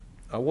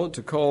I want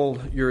to call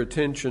your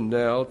attention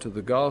now to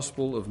the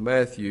Gospel of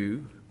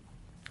Matthew,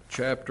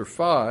 chapter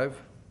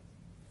 5,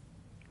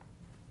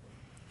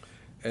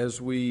 as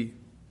we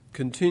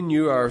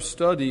continue our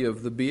study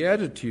of the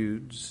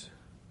Beatitudes.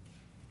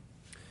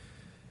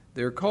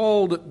 They're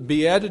called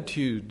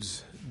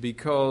Beatitudes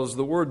because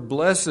the word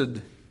blessed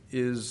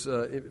is,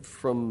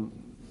 in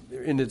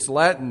its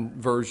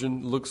Latin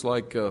version, looks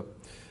like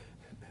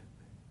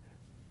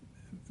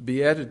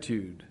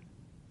beatitude.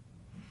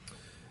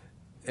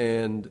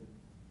 And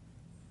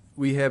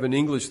we have in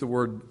English the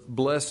word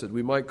blessed.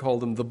 We might call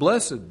them the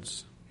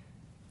blesseds.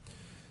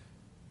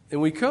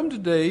 And we come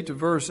today to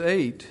verse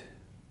 8.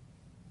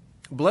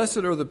 Blessed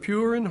are the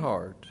pure in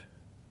heart,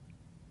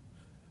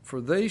 for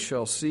they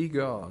shall see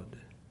God.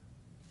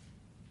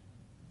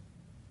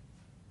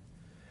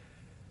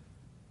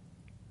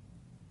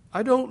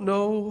 I don't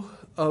know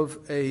of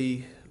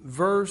a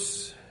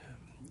verse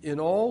in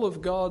all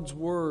of God's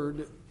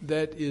Word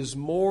that is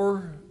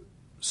more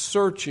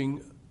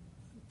searching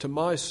to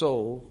my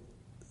soul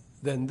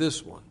than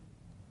this one.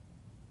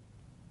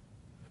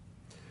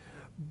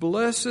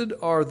 Blessed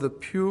are the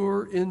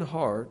pure in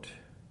heart,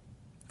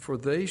 for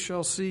they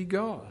shall see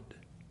God.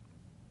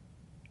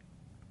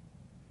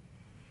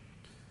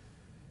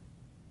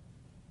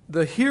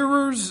 The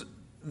hearers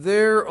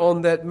there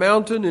on that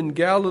mountain in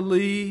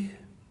Galilee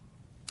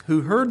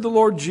who heard the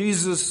Lord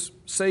Jesus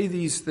say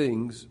these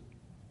things,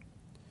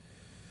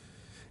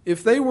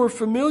 if they were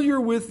familiar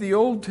with the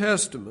Old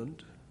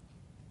Testament,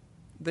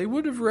 they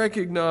would have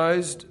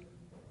recognized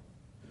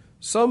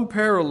some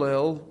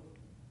parallel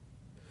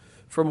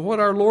from what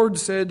our Lord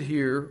said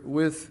here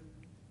with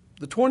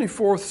the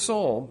 24th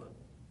Psalm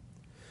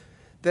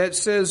that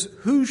says,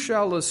 who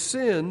shall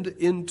ascend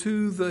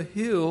into the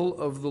hill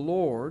of the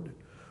Lord,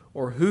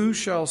 or who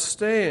shall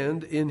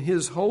stand in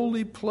his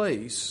holy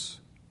place?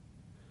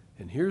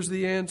 And here's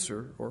the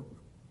answer, or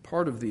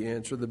part of the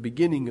answer, the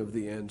beginning of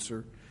the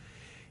answer.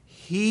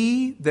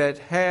 He that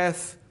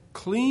hath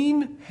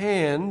clean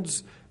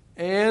hands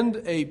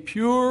and a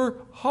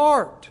pure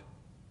heart.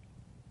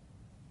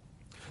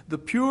 The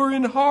pure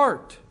in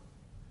heart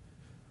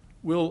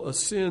will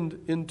ascend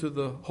into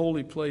the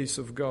holy place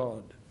of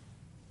God.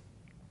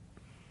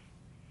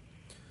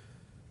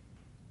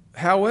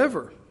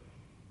 However,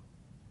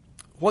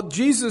 what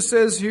Jesus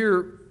says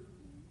here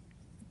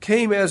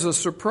came as a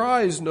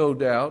surprise, no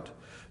doubt,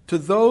 to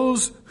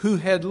those who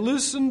had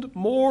listened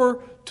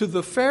more to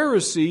the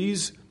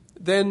Pharisees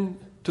than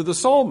to the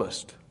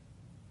psalmist.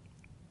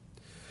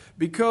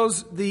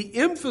 Because the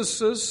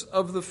emphasis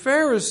of the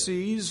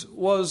Pharisees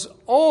was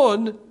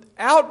on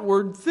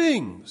outward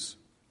things,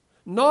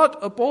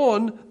 not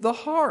upon the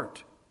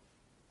heart.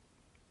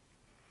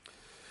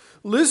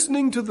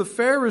 Listening to the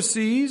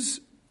Pharisees,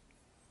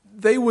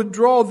 they would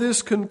draw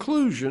this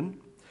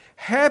conclusion: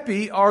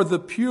 happy are the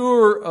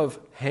pure of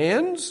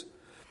hands,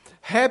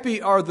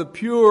 happy are the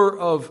pure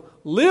of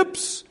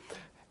lips,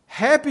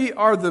 happy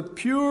are the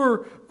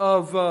pure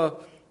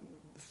of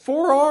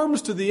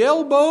forearms to the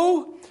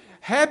elbow,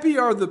 happy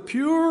are the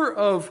pure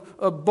of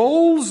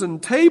bowls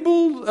and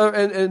tables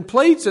and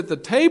plates at the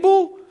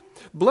table.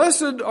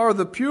 Blessed are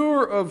the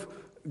pure of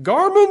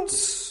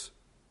garments.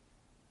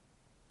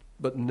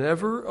 But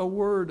never a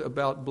word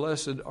about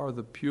blessed are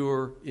the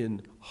pure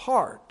in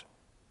heart.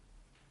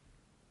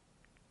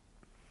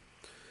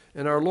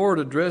 And our Lord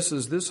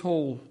addresses this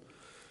whole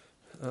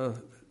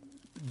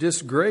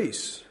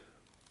disgrace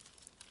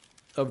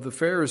of the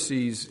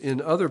Pharisees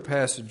in other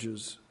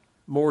passages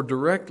more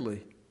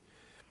directly.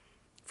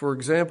 For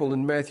example,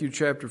 in Matthew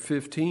chapter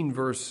 15,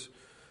 verse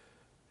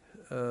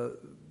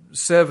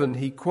 7,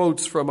 he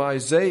quotes from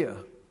Isaiah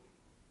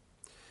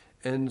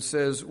and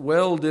says,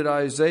 well did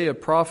Isaiah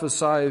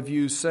prophesy of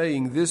you,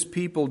 saying, this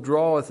people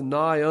draweth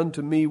nigh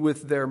unto me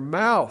with their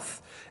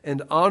mouth,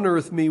 and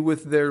honoreth me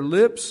with their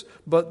lips,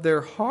 but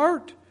their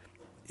heart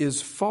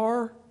is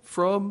far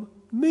from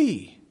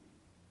me.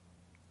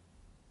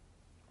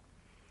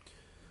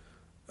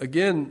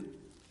 Again,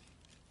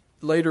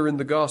 later in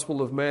the Gospel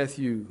of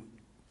Matthew,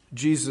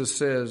 Jesus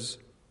says,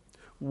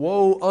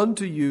 woe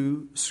unto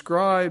you,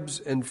 scribes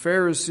and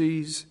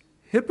Pharisees,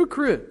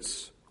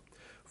 hypocrites,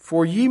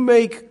 for ye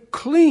make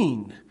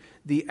clean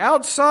the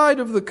outside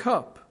of the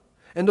cup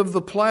and of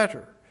the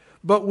platter,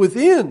 but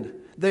within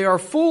they are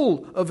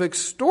full of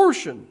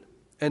extortion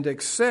and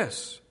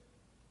excess.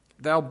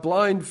 Thou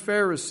blind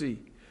Pharisee,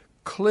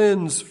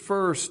 cleanse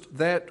first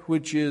that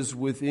which is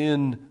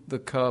within the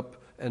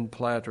cup and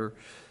platter,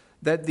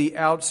 that the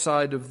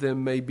outside of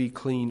them may be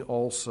clean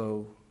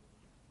also.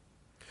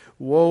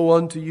 Woe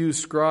unto you,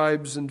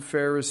 scribes and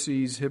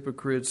Pharisees,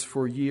 hypocrites,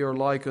 for ye are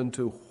like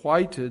unto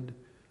whited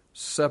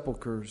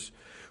sepulchres,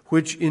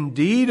 which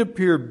indeed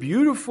appear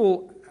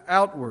beautiful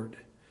outward,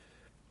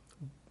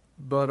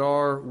 but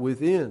are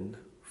within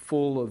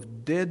full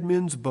of dead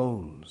men's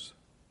bones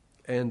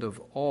and of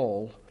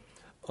all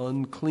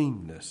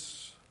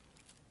uncleanness.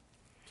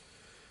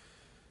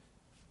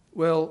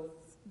 Well,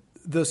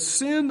 the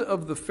sin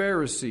of the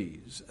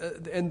Pharisees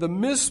and the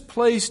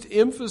misplaced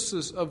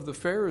emphasis of the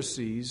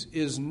Pharisees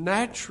is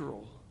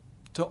natural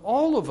to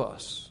all of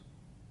us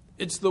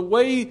It's the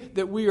way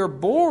that we are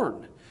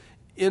born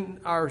in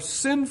our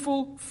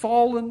sinful,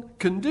 fallen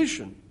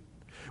condition.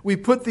 We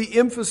put the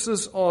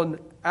emphasis on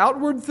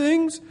outward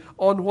things,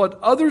 on what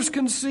others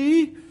can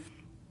see,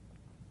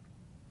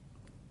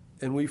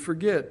 and we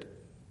forget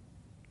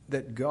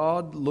that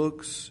God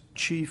looks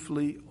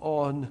chiefly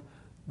on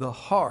the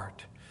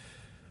heart,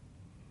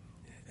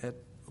 at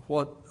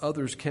what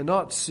others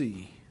cannot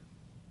see.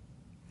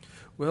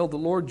 Well, the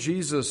Lord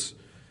Jesus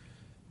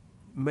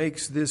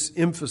makes this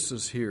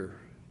emphasis here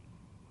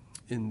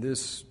in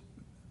this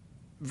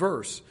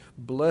verse.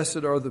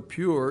 Blessed are the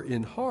pure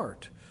in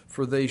heart,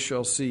 for they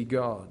shall see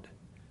God.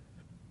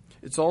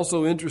 It's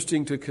also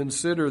interesting to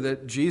consider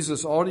that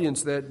Jesus'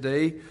 audience that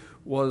day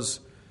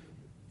was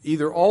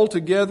either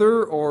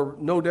altogether, or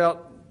no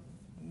doubt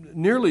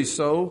nearly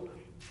so,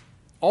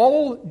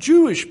 all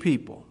Jewish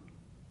people.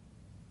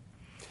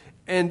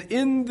 And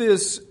in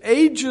this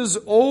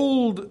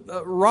ages-old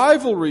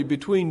rivalry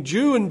between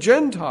Jew and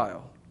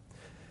Gentile,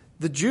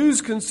 the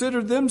Jews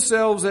considered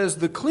themselves as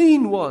the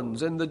clean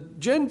ones, and the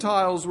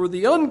Gentiles were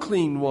the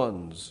unclean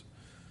ones.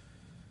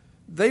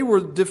 They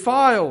were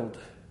defiled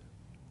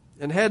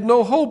and had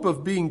no hope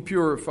of being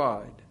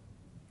purified.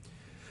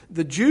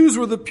 The Jews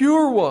were the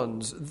pure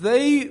ones.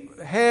 They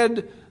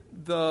had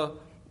the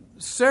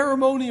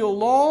ceremonial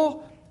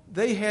law,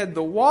 they had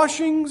the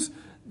washings,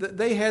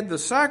 they had the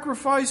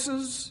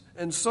sacrifices,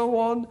 and so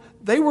on.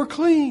 They were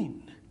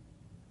clean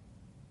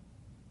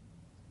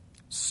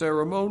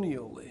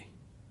ceremonially.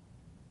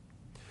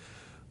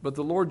 But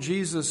the Lord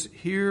Jesus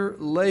here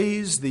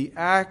lays the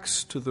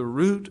axe to the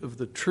root of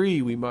the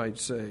tree, we might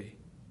say.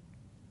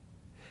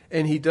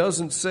 And he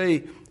doesn't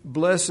say,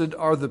 blessed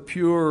are the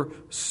pure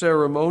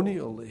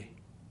ceremonially,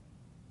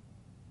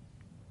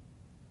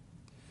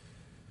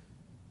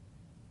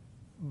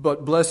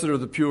 but blessed are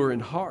the pure in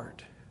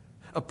heart.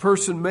 A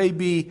person may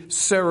be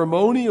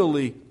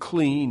ceremonially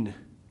clean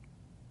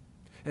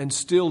and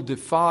still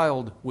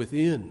defiled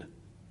within.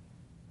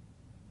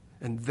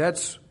 And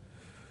that's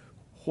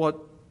what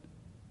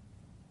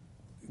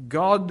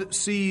God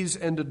sees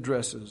and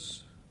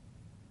addresses.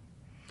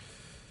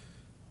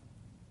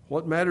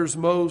 What matters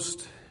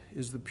most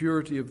is the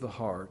purity of the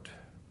heart.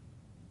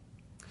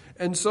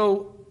 And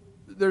so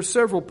there's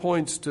several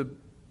points to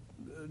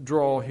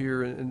draw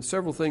here and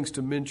several things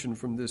to mention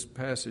from this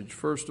passage.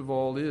 First of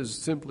all is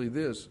simply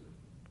this: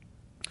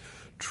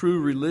 true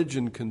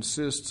religion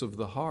consists of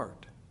the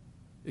heart.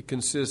 It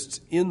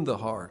consists in the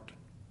heart.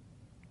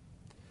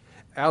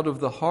 Out of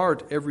the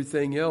heart,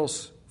 everything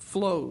else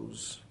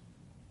flows.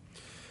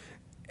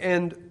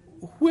 And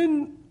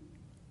when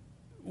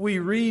we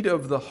read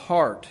of the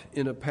heart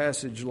in a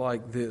passage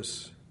like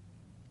this,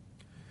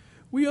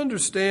 we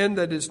understand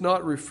that it's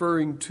not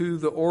referring to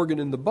the organ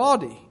in the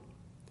body,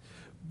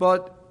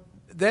 but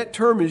that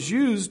term is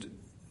used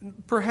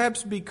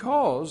perhaps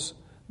because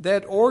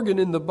that organ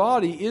in the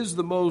body is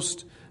the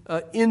most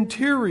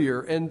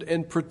interior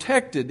and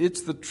protected.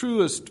 It's the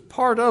truest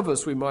part of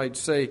us, we might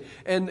say,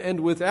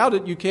 and without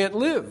it you can't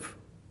live.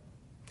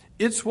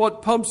 It's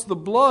what pumps the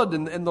blood,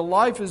 and the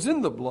life is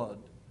in the blood,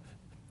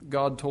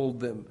 God told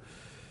them.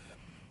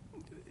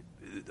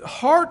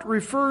 Heart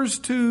refers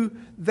to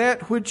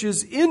that which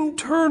is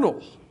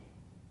internal,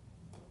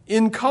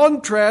 in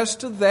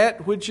contrast to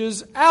that which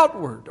is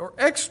outward or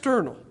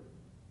external.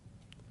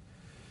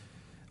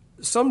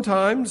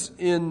 Sometimes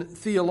in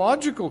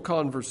theological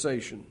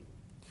conversation,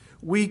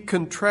 we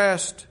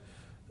contrast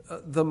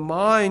the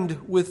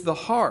mind with the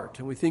heart,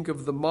 and we think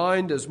of the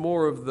mind as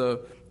more of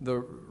the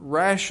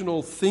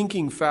rational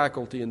thinking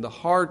faculty, and the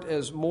heart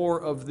as more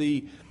of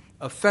the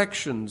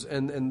affections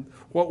and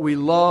what we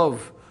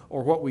love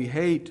or what we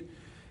hate.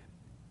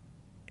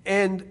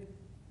 And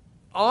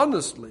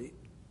honestly,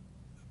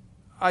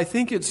 I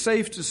think it's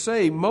safe to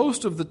say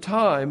most of the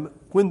time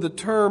when the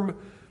term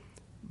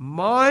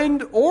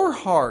mind or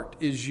heart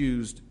is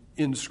used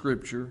in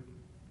Scripture,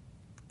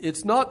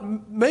 it's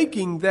not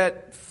making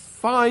that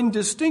fine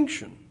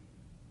distinction,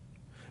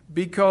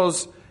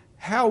 because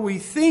how we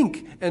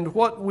think and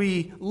what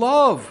we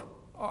love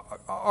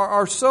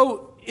are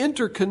so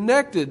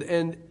interconnected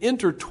and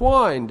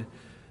intertwined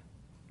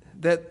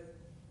that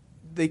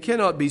they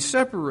cannot be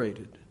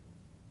separated.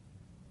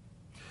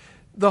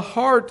 The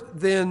heart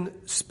then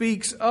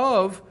speaks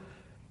of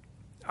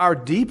our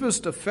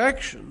deepest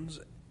affections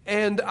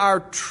and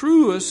our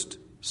truest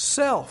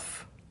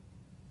self.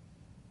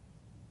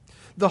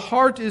 The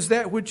heart is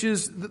that which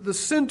is the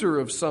center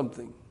of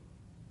something.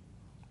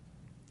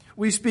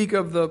 We speak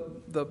of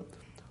the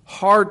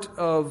heart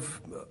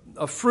of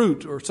a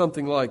fruit or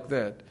something like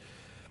that.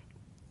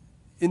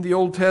 In the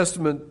Old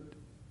Testament,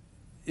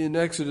 in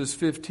Exodus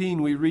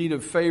 15, we read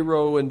of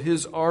Pharaoh and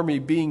his army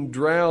being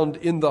drowned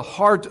in the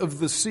heart of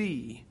the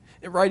sea,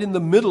 right in the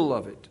middle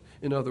of it,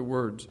 in other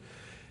words.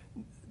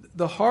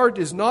 The heart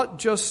is not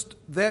just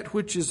that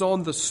which is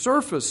on the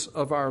surface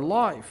of our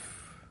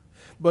life,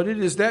 but it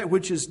is that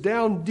which is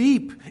down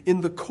deep in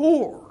the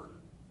core.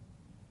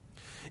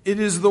 It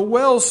is the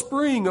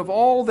wellspring of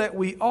all that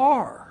we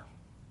are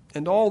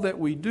and all that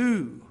we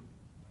do.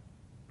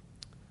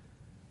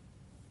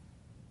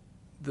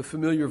 The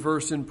familiar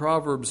verse in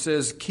Proverbs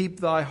says,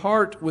 "Keep thy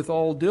heart with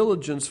all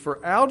diligence,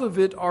 for out of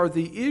it are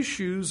the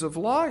issues of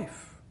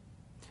life."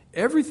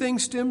 Everything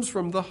stems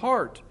from the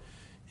heart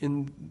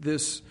in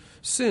this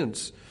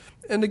sense.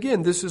 And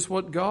again, this is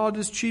what God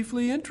is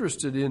chiefly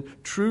interested in.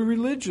 True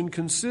religion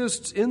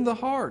consists in the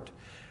heart.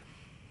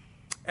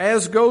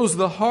 As goes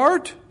the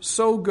heart,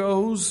 so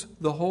goes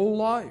the whole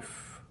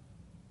life.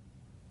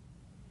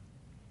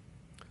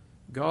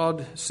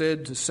 God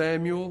said to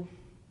Samuel,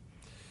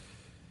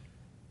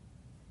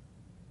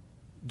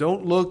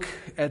 don't look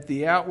at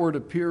the outward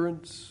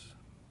appearance.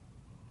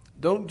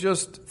 Don't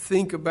just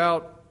think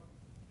about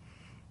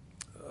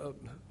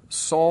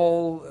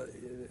Saul,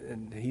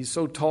 and he's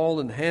so tall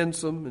and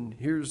handsome, and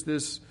here's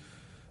this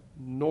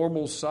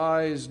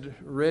normal-sized,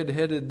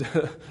 red-headed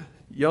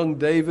young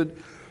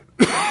David.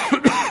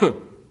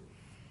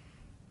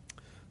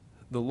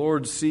 The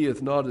Lord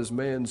seeth not as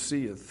man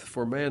seeth,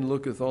 for man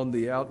looketh on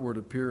the outward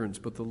appearance,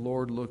 but the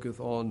Lord looketh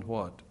on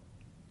what?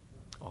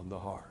 On the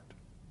heart.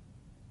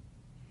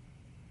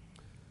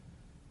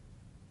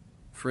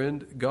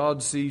 Friend,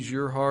 God sees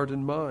your heart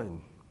and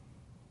mine.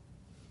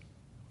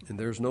 And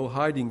there's no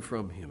hiding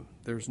from Him.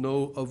 There's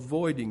no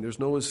avoiding. There's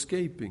no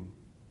escaping.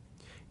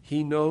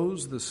 He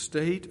knows the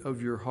state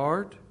of your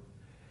heart.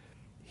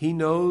 He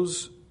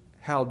knows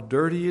how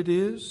dirty it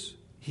is.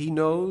 He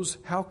knows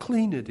how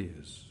clean it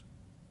is.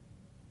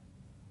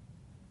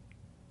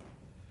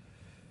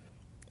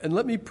 And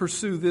let me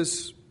pursue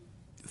this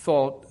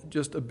thought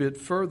just a bit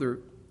further.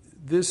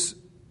 This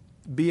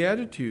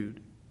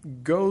beatitude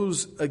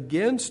goes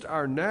against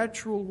our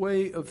natural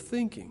way of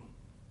thinking.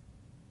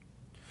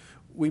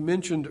 We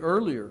mentioned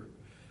earlier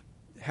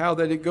how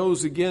that it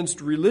goes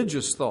against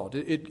religious thought.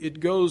 It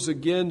goes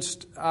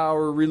against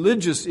our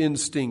religious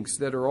instincts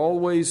that are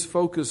always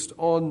focused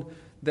on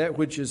that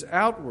which is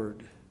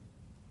outward.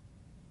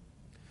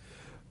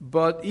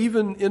 But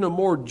even in a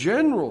more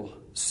general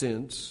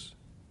sense,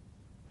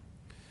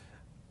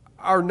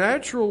 our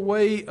natural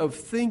way of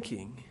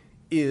thinking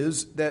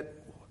is that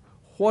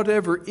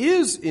whatever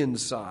is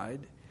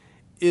inside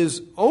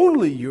is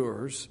only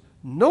yours,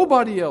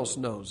 nobody else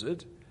knows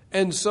it,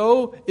 and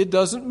so it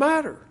doesn't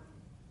matter.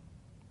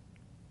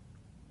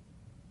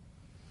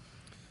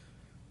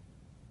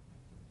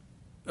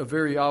 A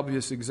very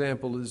obvious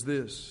example is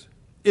this.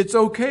 It's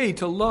okay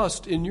to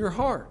lust in your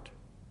heart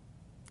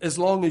as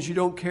long as you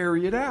don't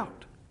carry it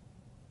out.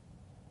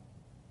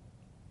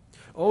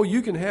 Oh,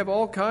 you can have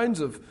all kinds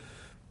of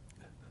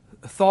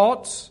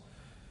thoughts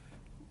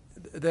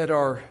that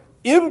are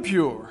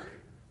impure.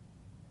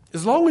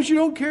 As long as you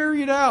don't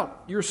carry it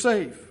out, you're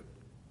safe.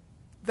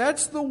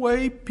 That's the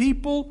way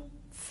people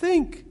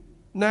think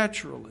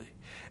naturally.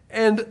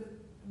 And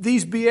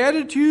these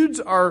Beatitudes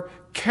are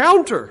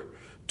counter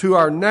to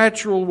our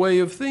natural way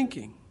of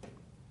thinking.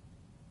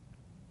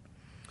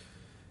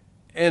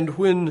 And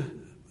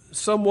when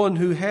someone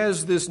who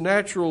has this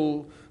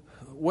natural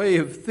way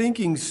of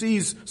thinking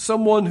sees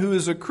someone who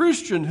is a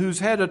Christian, who's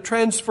had a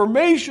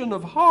transformation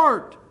of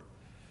heart,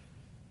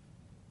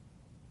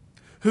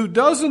 who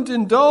doesn't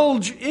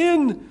indulge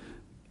in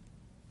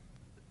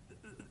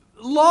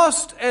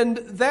lust and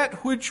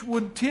that which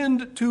would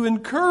tend to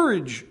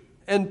encourage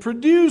and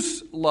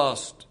produce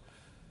lust,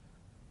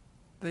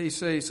 they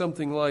say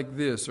something like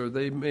this, or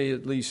they may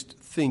at least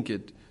think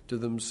it to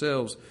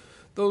themselves.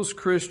 Those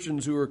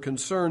Christians who are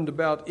concerned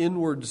about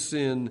inward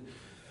sin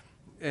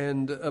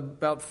and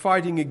about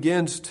fighting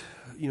against,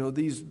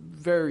 these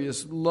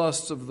various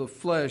lusts of the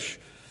flesh,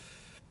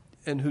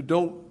 and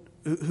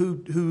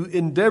who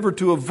endeavor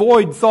to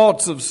avoid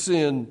thoughts of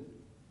sin,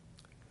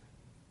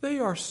 they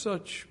are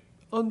such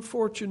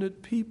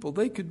unfortunate people.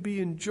 They could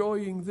be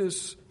enjoying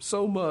this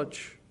so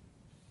much.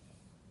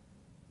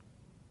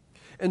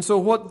 And so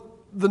what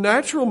the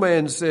natural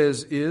man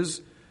says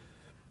is,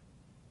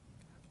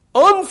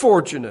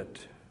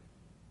 unfortunate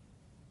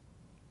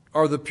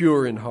are the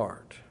pure in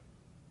heart.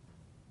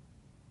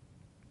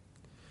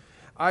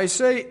 I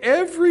say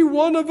every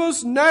one of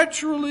us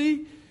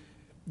naturally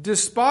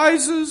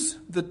despises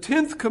the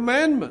 10th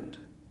commandment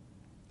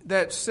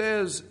that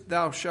says,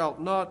 thou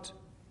shalt not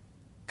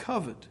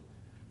covet.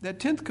 That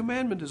 10th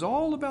commandment is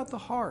all about the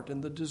heart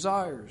and the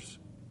desires.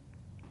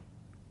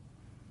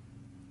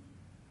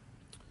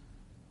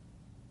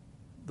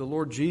 The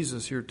Lord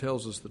Jesus here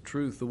tells us the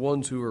truth. The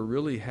ones who are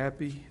really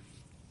happy,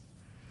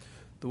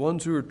 the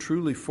ones who are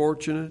truly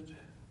fortunate,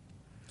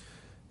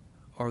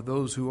 are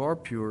those who are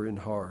pure in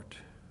heart.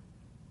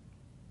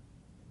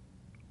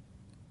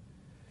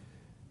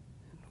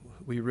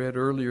 We read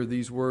earlier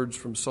these words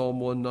from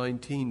Psalm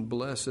 119,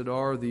 blessed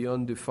are the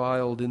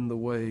undefiled in the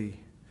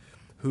way,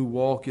 who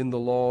walk in the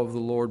law of the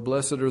Lord.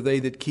 Blessed are they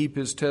that keep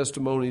His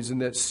testimonies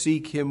and that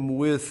seek Him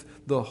with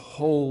the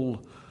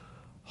whole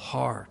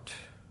heart.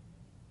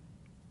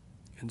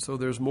 And so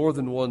there's more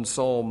than one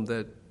psalm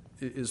that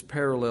is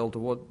parallel to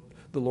what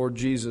the Lord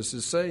Jesus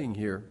is saying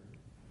here.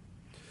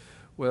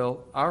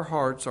 Well, our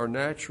hearts are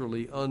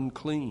naturally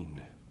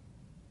unclean.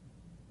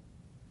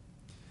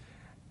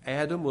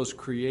 Adam was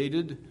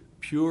created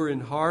pure in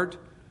heart,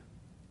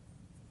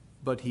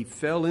 but he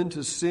fell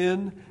into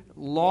sin,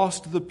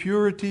 lost the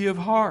purity of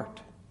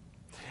heart.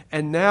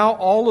 And now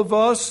all of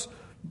us,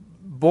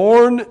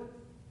 born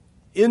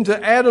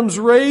into Adam's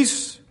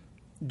race,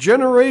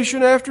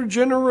 generation after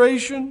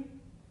generation,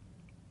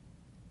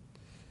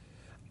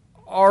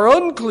 are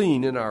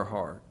unclean in our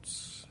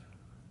hearts.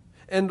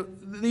 And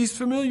these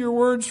familiar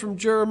words from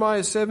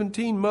Jeremiah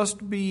 17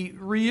 must be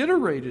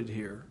reiterated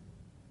here.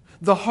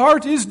 The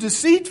heart is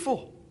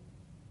deceitful.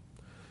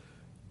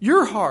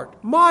 Your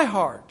heart, my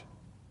heart,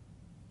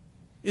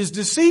 is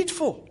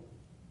deceitful.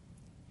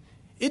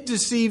 It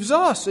deceives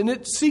us and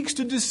it seeks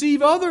to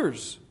deceive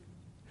others.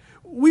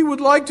 We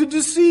would like to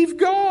deceive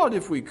God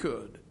if we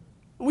could.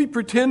 We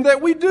pretend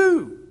that we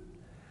do.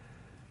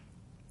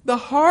 The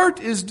heart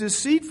is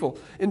deceitful.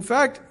 In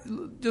fact,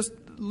 just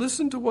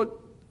listen to what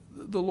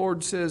the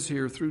Lord says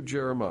here through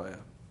Jeremiah.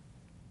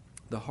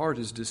 The heart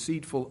is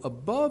deceitful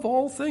above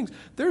all things.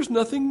 There's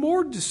nothing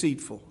more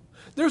deceitful.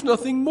 There's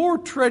nothing more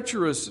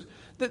treacherous.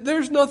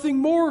 There's nothing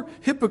more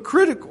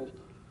hypocritical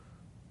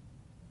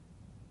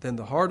than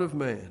the heart of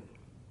man.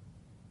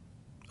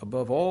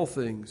 Above all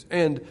things.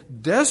 And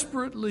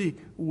desperately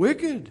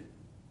wicked.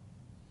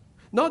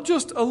 Not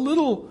just a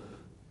little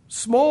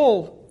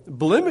small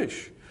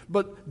blemish,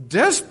 but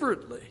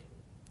desperately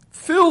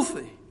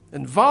filthy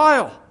and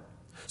vile.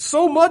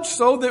 So much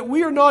so that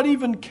we are not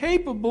even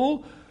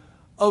capable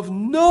of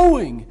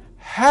knowing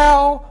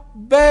how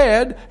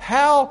bad,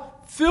 how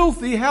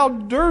filthy, how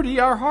dirty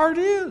our heart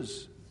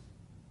is.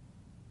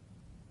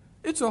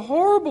 It's a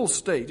horrible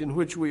state in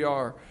which we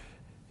are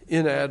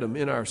in Adam,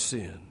 in our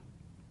sin.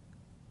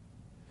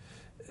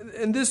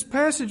 And this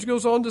passage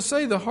goes on to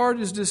say the heart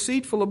is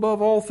deceitful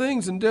above all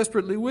things and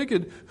desperately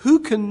wicked. Who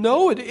can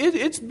know it?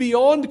 It's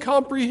beyond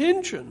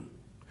comprehension.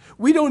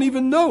 We don't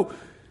even know.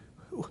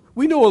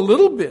 We know a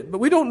little bit, but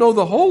we don't know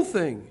the whole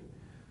thing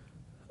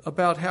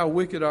about how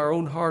wicked our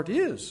own heart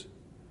is.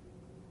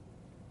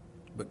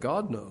 But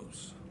God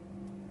knows.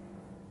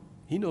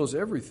 He knows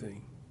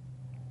everything.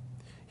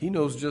 He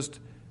knows just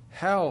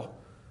how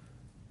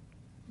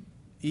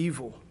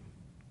evil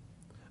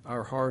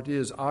our heart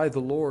is. I, the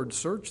Lord,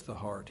 search the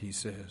heart, he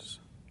says.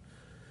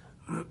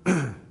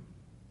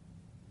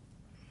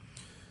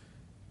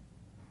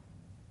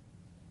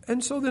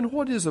 And so then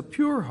what is a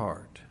pure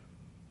heart?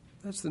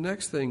 That's the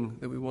next thing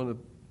that we want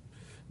to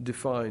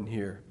define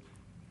here.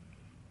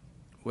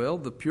 Well,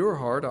 the pure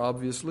heart,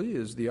 obviously,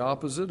 is the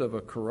opposite of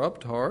a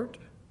corrupt heart,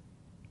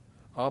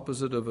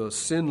 opposite of a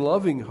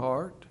sin-loving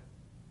heart.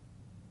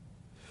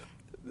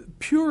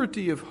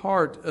 Purity of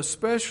heart,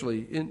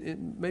 especially,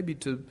 maybe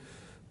to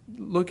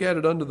look at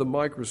it under the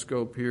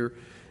microscope here,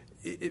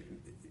 it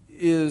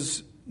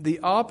is the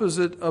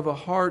opposite of a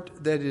heart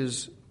that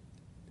is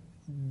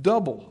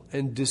double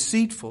and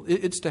deceitful.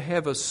 It's to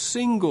have a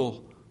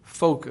single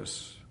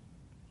focus,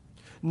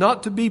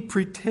 not to be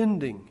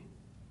pretending,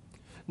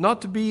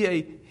 not to be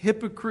a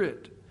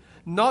hypocrite,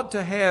 not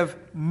to have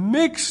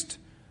mixed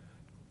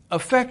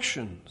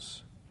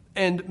affections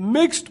and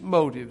mixed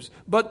motives,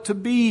 but to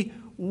be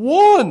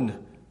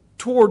one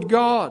toward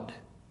God,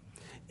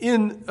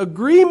 in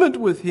agreement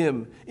with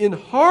Him, in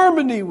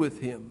harmony with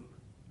Him.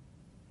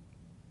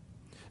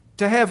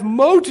 To have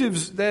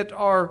motives that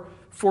are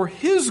for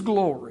His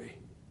glory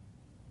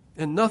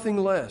and nothing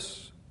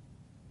less.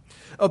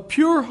 A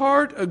pure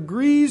heart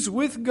agrees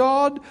with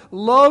God,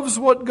 loves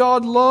what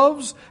God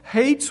loves,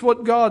 hates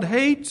what God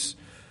hates.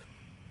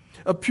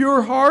 A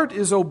pure heart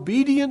is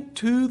obedient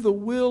to the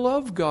will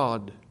of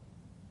God.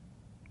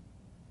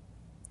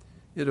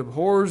 It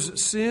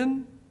abhors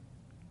sin.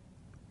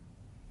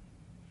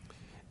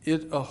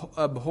 It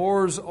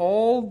abhors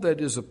all that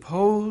is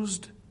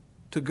opposed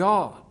to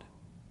God.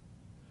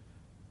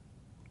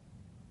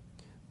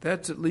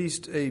 That's at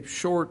least a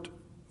short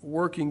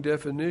working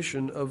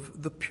definition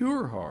of the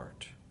pure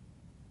heart.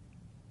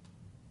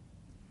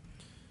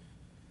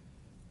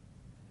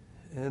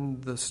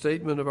 And the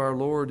statement of our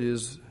Lord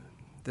is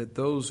that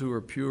those who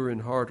are pure in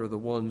heart are the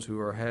ones who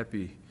are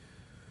happy,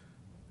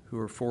 who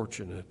are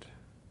fortunate.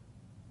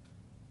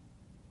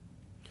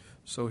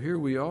 So here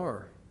we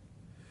are.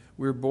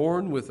 We're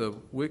born with a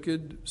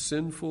wicked,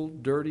 sinful,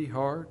 dirty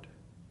heart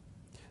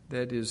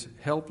that is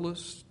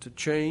helpless to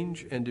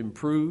change and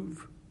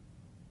improve.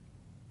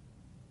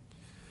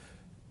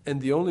 And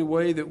the only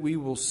way that we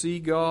will see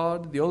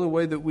God, the only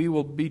way that we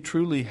will be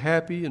truly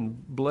happy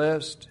and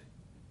blessed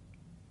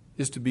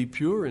is to be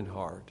pure in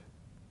heart.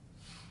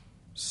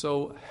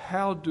 So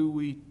how do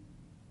we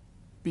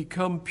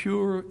become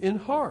pure in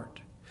heart?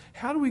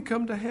 How do we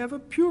come to have a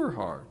pure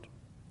heart?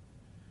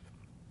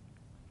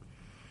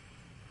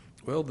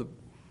 Well, the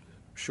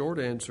short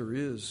answer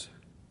is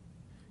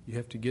you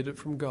have to get it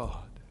from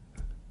God.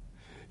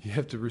 You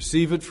have to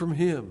receive it from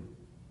Him.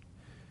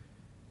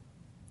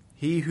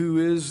 He who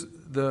is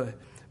the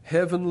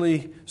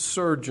heavenly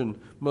surgeon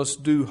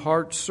must do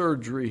heart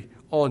surgery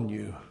on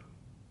you,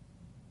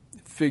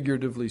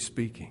 figuratively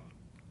speaking.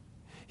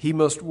 He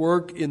must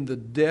work in the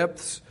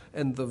depths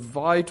and the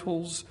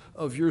vitals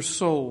of your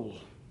soul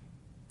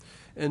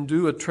and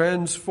do a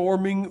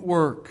transforming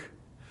work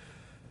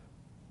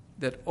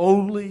that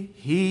only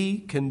He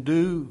can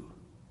do.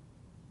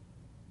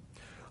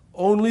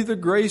 Only the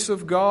grace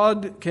of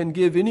God can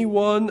give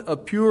anyone a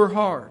pure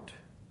heart.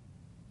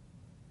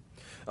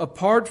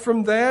 Apart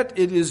from that,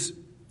 it is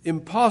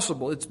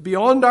impossible. It's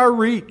beyond our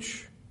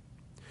reach.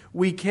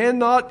 We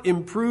cannot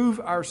improve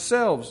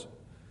ourselves.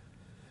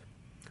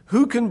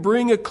 Who can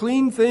bring a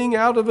clean thing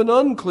out of an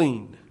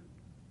unclean?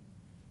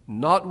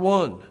 Not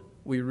one,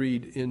 we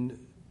read in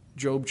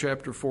Job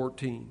chapter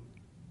 14.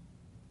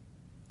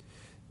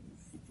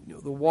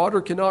 The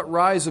water cannot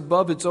rise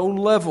above its own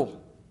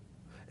level,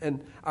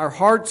 and our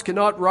hearts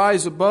cannot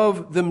rise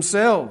above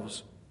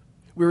themselves.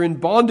 We're in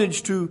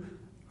bondage to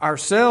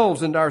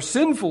ourselves and our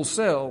sinful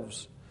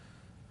selves.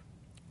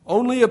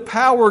 Only a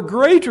power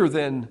greater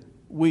than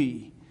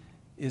we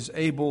is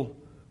able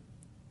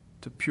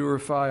to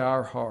purify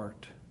our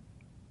heart.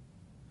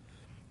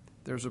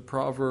 There's a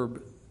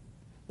proverb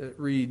that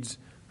reads,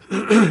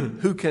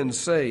 "Who can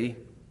say,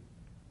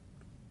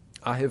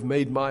 I have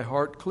made my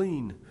heart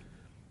clean?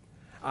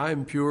 I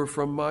am pure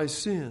from my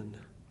sin."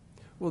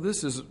 Well,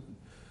 this is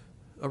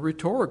a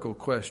rhetorical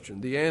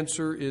question. The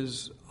answer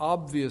is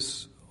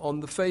obvious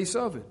on the face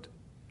of it.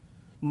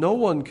 No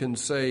one can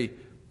say,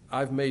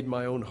 I've made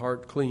my own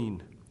heart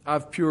clean.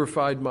 I've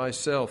purified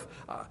myself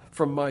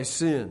from my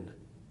sin.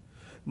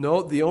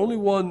 No, the only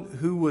one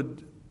who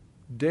would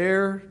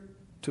dare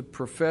to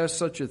profess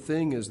such a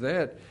thing as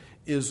that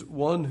is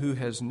one who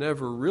has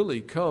never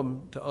really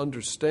come to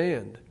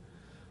understand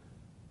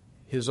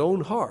his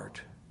own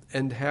heart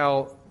and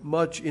how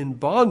much in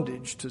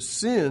bondage to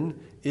sin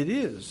it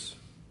is.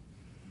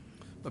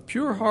 A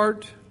pure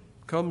heart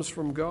comes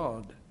from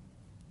God.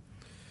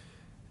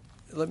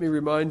 Let me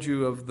remind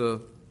you of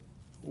the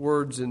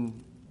words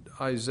in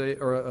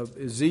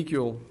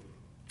Ezekiel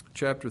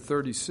chapter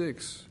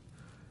 36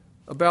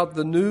 about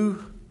the new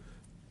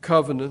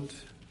covenant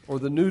or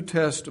the New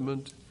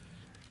Testament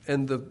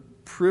and the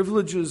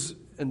privileges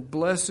and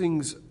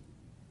blessings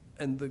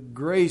and the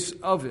grace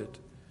of it,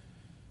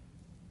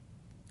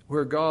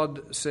 where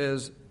God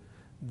says,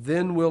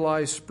 "Then will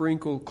I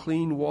sprinkle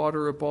clean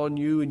water upon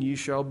you, and ye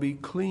shall be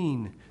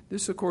clean."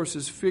 This, of course,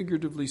 is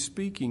figuratively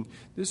speaking.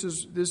 This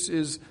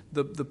is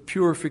the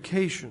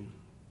purification,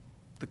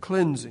 the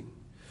cleansing.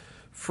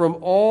 "From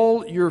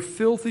all your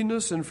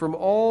filthiness and from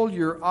all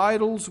your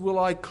idols will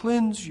I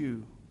cleanse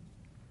you.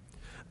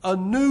 A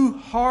new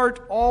heart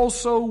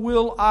also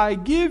will I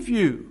give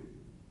you,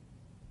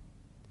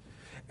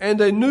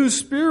 and a new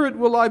spirit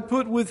will I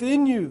put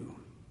within you.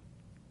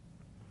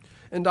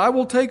 And I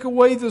will take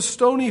away the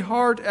stony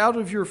heart out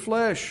of your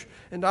flesh,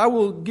 and I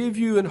will give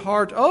you an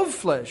heart of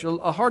flesh,"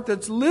 a heart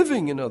that's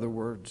living, in other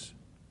words,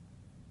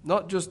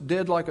 not just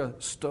dead like a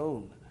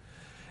stone.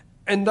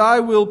 "And I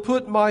will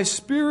put my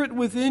spirit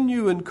within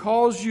you and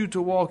cause you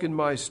to walk in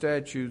my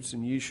statutes,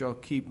 and ye shall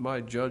keep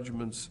my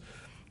judgments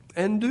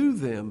and do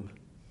them."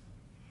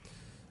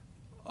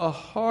 A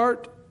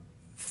heart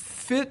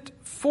fit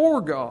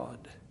for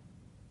God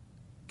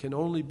can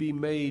only be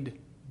made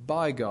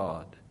by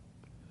God.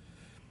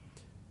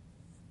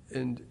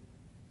 And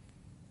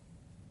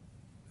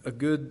a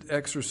good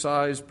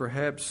exercise,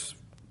 perhaps,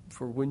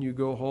 for when you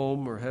go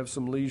home or have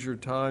some leisure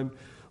time,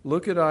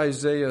 look at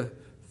Isaiah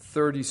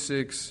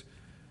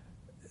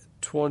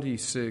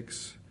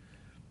 36:26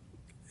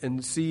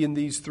 and see in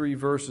these three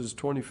verses,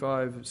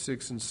 25,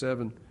 6, and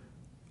 7,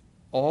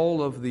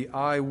 all of the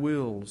 "I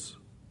wills"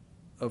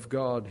 of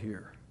God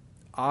here.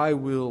 I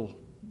will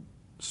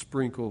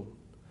sprinkle.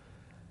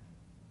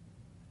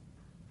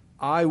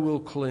 I will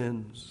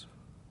cleanse.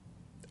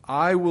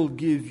 I will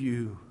give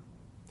you.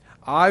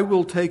 I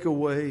will take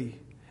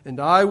away. And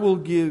I will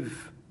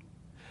give.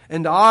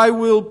 And I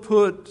will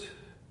put.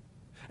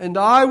 And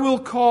I will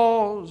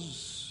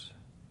cause.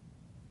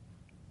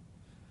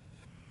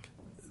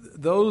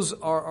 Those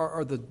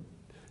are the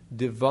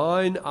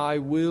divine "I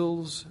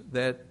wills"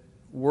 that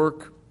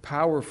work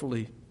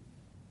powerfully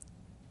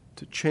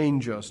to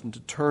change us and to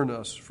turn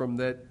us from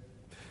that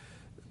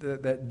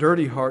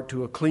dirty heart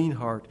to a clean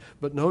heart.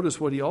 But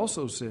notice what he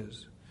also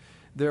says.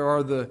 There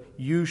are the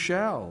 "you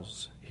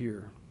shalls"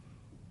 here.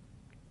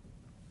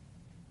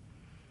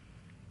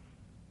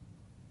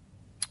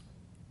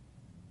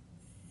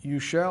 You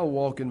shall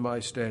walk in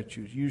my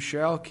statutes. You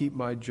shall keep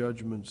my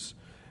judgments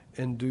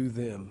and do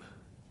them.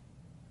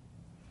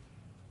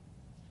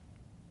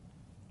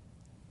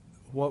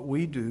 What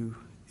we do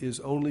is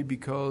only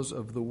because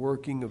of the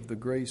working of the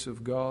grace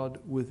of God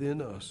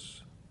within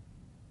us.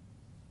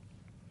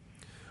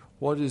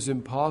 What is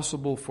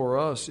impossible for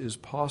us is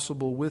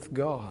possible with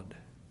God.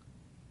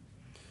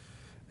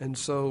 And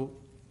so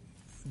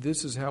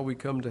this is how we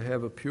come to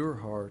have a pure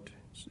heart.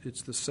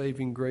 It's the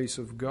saving grace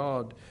of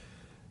God.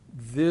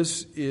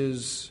 This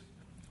is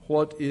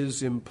what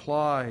is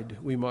implied,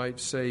 we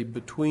might say,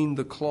 between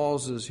the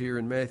clauses here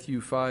in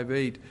Matthew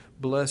 5:8.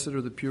 "Blessed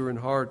are the pure in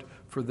heart,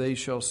 for they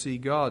shall see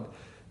God."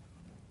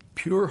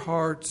 Pure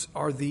hearts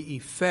are the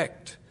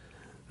effect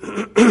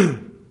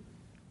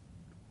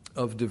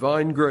of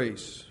divine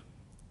grace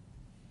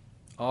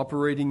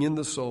operating in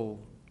the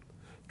soul,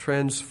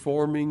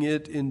 transforming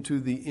it into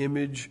the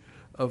image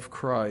of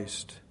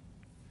Christ.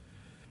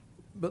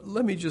 But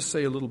let me just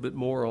say a little bit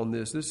more on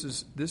this. This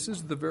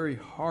is the very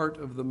heart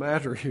of the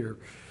matter here.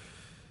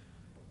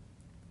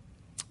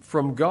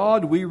 From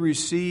God we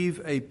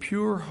receive a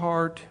pure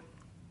heart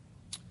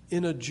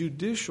in a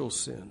judicial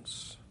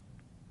sense,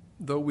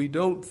 though we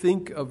don't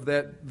think of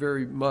that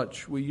very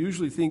much. We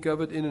usually think of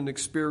it in an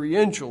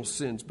experiential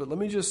sense. But let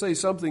me just say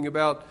something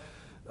about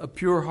a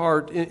pure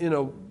heart in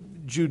a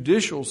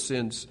judicial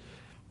sense.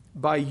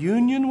 By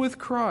union with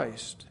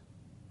Christ,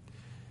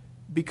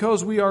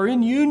 because we are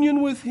in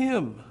union with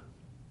Him,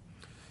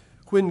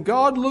 when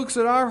God looks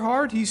at our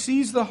heart, He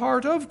sees the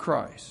heart of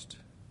Christ.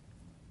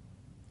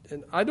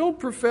 And I don't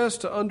profess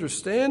to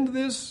understand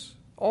this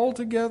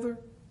altogether,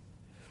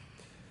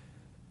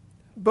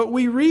 but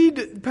we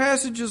read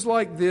passages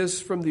like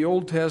this from the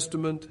Old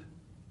Testament.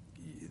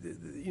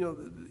 You know,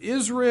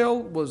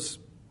 Israel was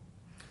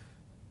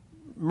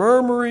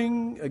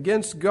murmuring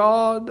against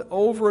God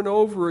over and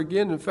over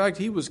again. In fact,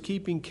 he was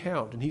keeping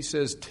count, and he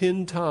says,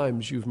 10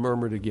 times you've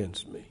murmured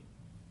against me.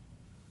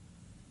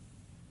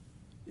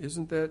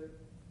 Isn't that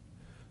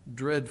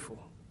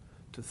dreadful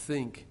to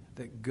think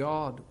that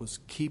God was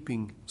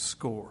keeping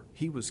score?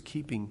 He was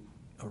keeping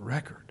a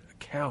record, a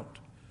count.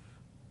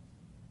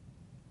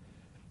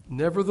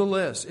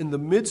 Nevertheless, in the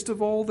midst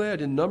of all that,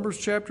 in Numbers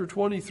chapter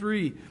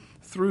 23,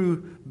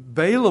 through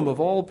Balaam of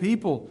all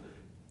people,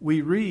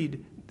 we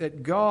read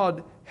that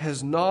God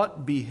has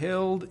not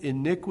beheld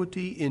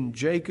iniquity in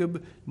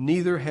Jacob,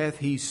 neither hath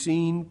He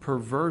seen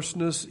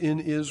perverseness in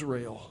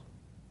Israel.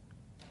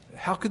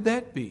 How could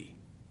that be?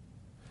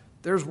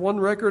 There's one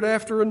record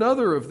after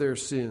another of their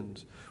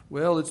sins.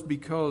 Well, it's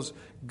because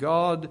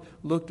God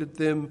looked at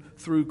them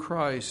through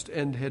Christ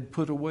and had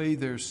put away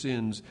their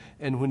sins,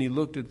 and when He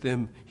looked at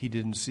them, He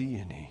didn't see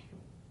any.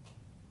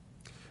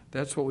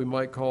 That's what we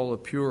might call a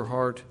pure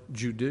heart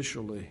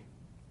judicially.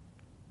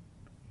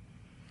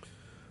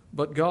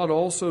 But God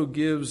also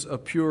gives a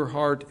pure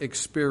heart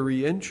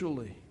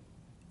experientially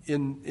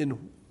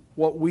in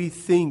what we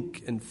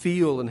think and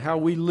feel and how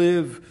we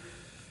live.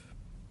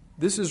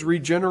 This is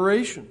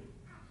regeneration.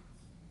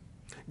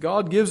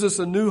 God gives us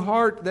a new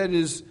heart that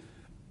is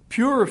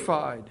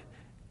purified,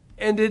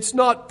 and it's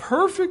not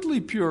perfectly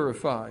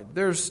purified.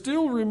 There's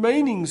still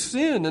remaining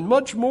sin, and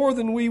much more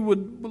than we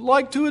would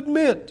like to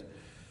admit.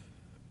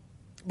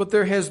 But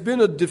there has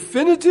been a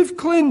definitive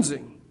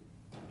cleansing,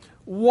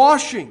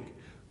 washing,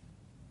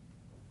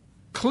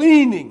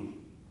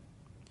 cleaning.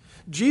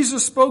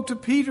 Jesus spoke to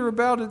Peter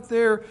about it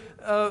there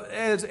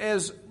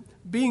as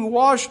being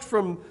washed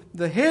from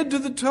the head to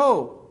the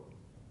toe.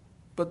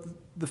 But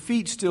the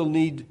feet still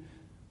need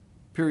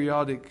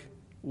periodic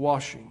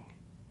washing.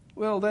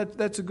 Well,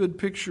 that's a good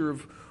picture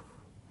of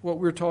what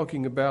we're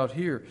talking about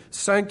here.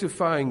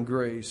 Sanctifying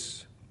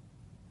grace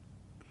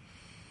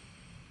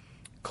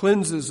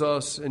cleanses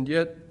us, and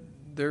yet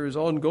there is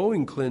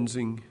ongoing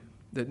cleansing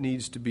that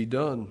needs to be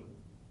done.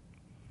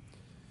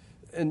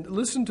 And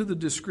listen to the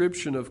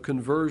description of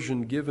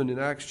conversion given in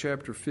Acts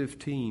chapter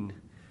 15.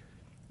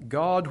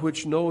 God,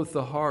 which knoweth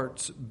the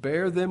hearts,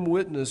 bear them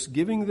witness,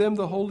 giving them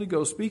the Holy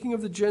Ghost, speaking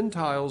of the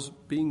Gentiles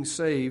being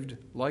saved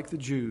like the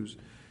Jews,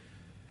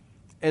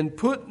 and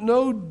put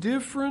no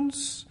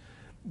difference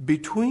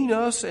between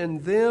us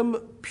and them,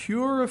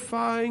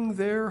 purifying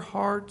their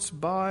hearts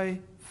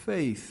by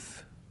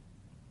faith.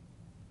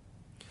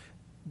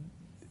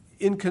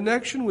 In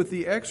connection with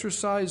the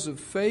exercise of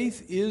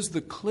faith is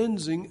the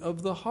cleansing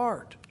of the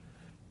heart.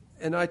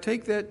 And I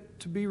take that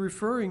to be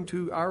referring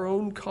to our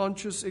own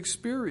conscious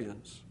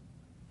experience.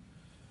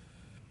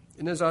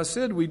 And as I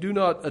said, we do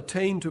not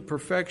attain to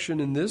perfection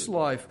in this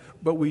life,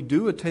 but we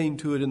do attain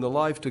to it in the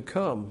life to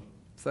come,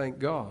 thank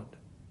God.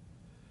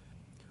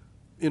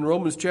 In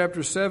Romans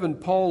chapter 7,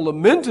 Paul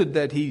lamented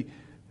that he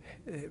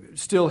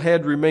still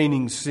had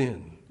remaining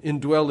sin,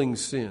 indwelling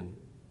sin.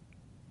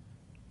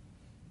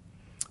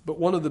 But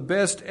one of the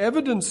best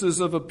evidences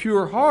of a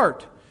pure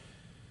heart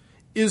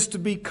is to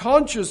be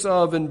conscious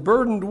of and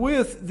burdened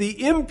with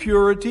the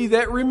impurity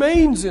that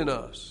remains in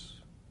us.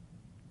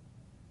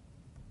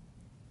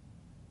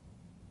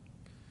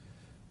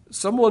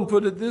 Someone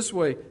put it this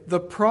way: the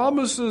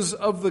promises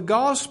of the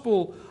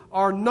gospel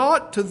are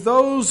not to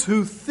those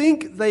who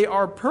think they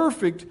are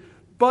perfect,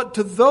 but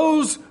to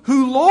those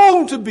who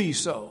long to be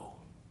so.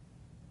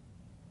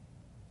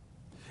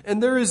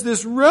 And there is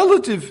this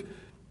relative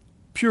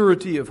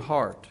purity of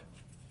heart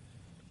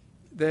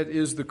that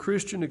is the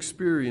Christian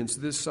experience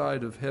this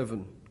side of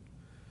heaven.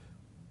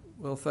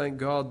 Well, thank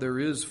God there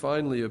is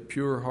finally a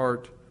pure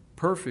heart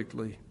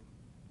perfectly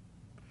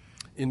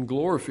in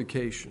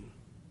glorification,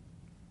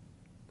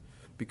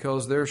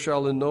 because there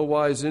shall in no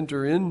wise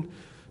enter in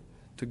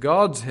to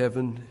God's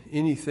heaven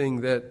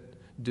anything that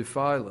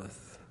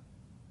defileth.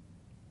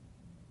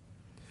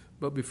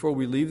 But before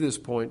we leave this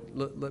point,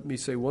 let me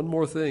say one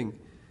more thing.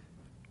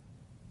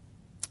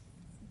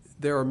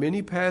 There are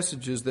many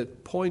passages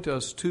that point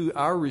us to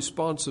our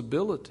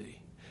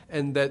responsibility,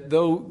 and that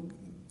though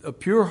a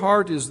pure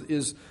heart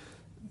is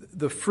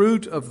the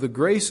fruit of the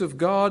grace of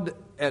God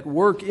at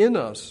work in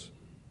us,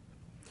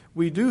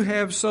 we do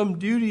have some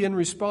duty and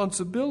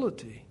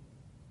responsibility.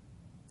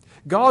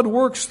 God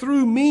works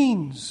through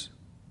means.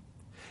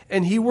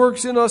 And He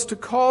works in us to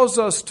cause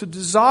us to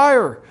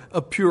desire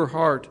a pure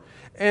heart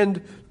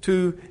and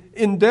to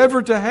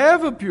endeavor to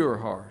have a pure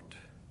heart.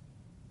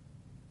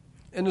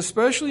 And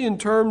especially in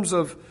terms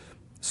of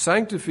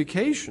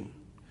sanctification.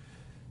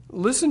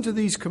 Listen to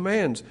these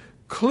commands.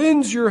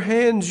 Cleanse your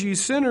hands, ye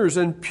sinners,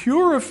 and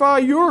purify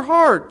your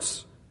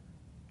hearts,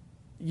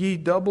 ye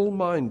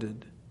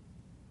double-minded.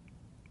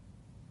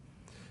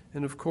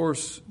 And of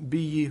course, be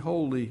ye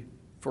holy,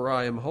 for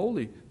I am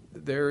holy.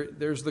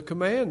 There's the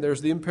command,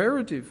 there's the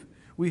imperative.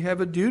 We have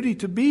a duty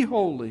to be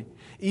holy.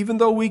 Even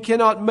though we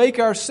cannot make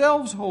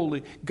ourselves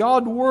holy,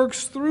 God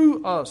works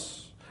through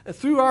us,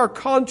 through our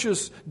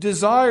conscious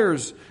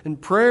desires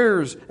and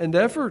prayers and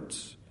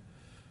efforts.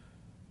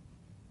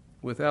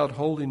 Without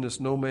holiness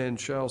no man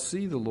shall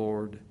see the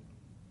Lord.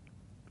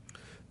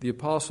 The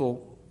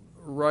apostle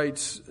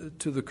writes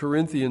to the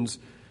Corinthians,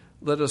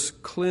 let us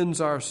cleanse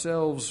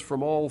ourselves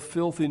from all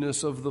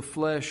filthiness of the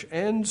flesh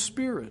and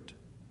spirit,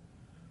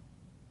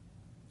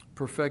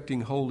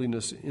 perfecting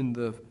holiness in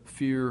the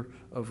fear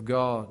of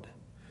God.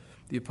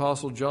 The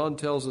Apostle John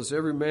tells us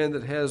every man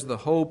that has the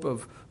hope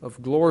of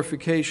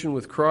glorification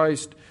with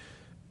Christ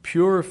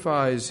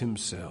purifies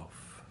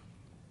himself.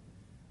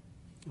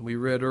 We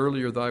read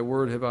earlier, thy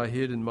word have I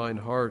hid in mine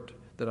heart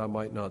that I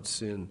might not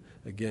sin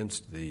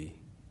against thee.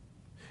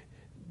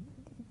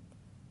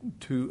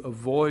 To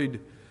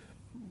avoid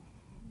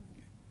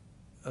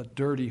a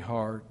dirty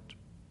heart,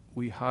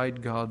 we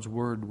hide God's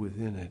word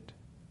within it.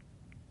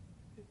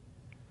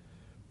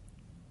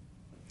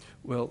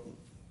 Well,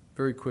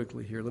 very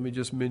quickly here, let me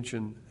just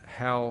mention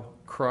how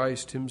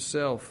Christ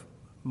himself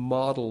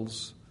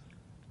models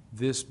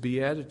this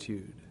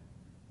beatitude.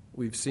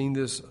 We've seen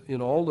this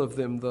in all of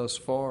them thus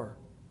far.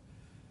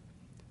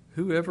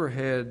 Whoever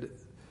had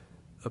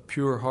a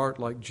pure heart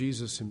like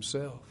Jesus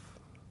himself?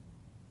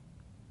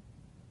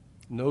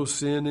 No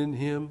sin in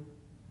him.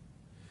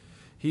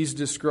 He's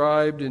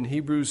described in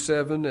Hebrews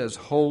 7 as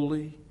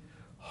holy,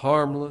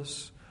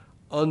 harmless,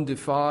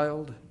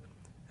 undefiled,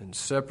 and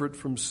separate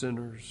from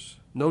sinners.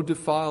 No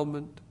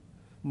defilement,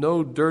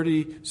 no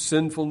dirty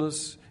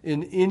sinfulness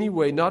in any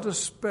way, not a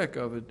speck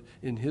of it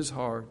in his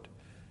heart.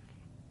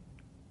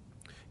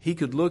 He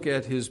could look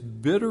at his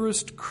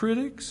bitterest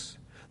critics,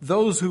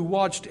 those who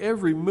watched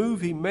every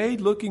move he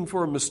made, looking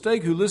for a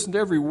mistake, who listened to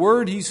every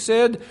word he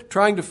said,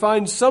 trying to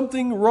find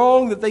something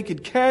wrong that they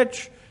could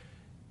catch.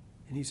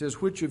 And he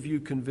says, which of you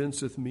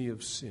convinceth me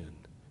of sin?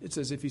 It's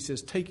as if he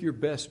says, take your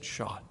best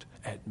shot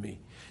at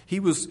me.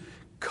 He was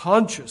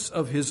conscious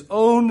of his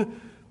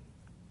own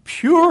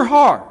pure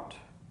heart.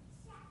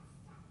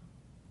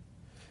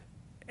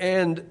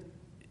 And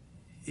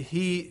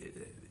he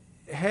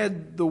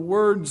had the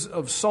words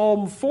of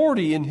Psalm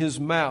 40 in his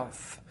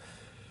mouth.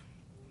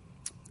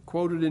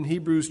 Quoted in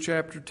Hebrews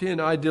chapter 10,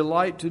 I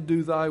delight to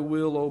do thy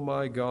will, O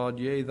my God,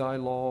 yea, thy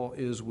law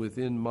is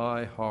within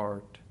my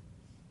heart.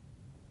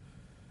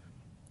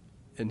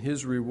 And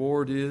his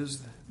reward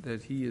is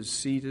that he is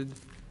seated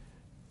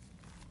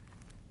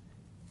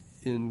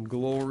in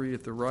glory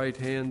at the right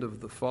hand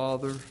of the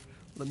Father.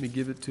 Let me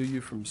give it to you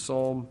from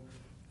Psalm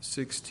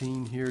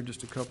 16 here,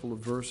 just a couple of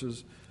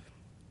verses.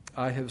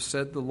 I have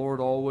set the Lord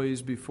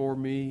always before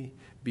me.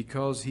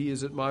 Because he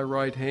is at my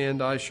right hand,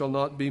 I shall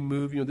not be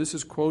moved. This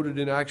is quoted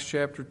in Acts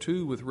chapter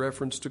 2 with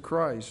reference to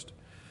Christ.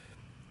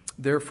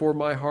 Therefore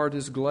my heart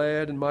is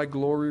glad, and my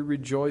glory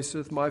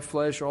rejoiceth. My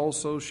flesh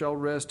also shall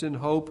rest in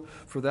hope.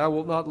 For thou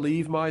wilt not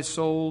leave my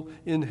soul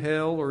in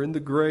hell or in the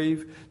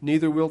grave.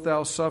 Neither wilt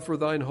thou suffer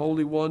thine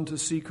Holy One to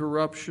see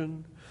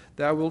corruption.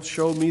 Thou wilt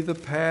show me the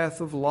path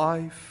of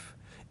life.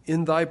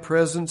 In thy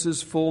presence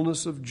is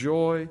fullness of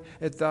joy.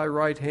 At thy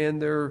right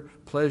hand there are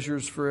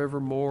pleasures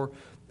forevermore.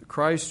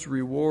 Christ's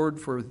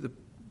reward for the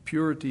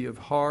purity of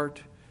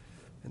heart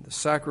and the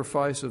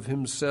sacrifice of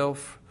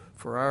himself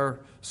for our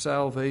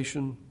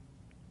salvation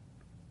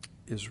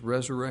is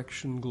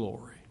resurrection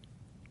glory.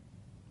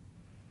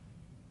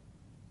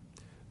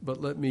 But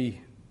let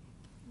me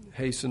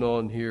hasten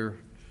on here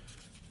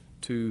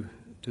to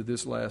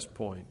this last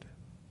point.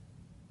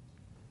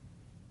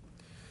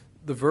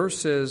 The verse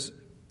says,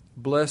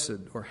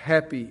 blessed or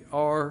happy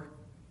are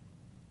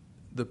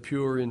the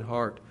pure in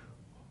heart.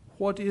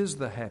 What is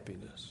the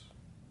happiness?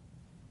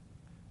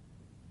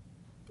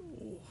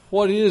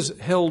 What is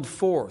held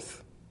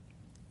forth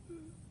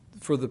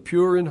for the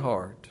pure in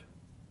heart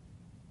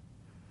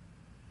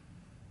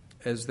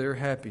as their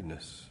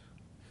happiness?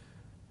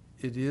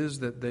 It is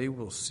that they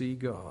will see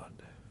God.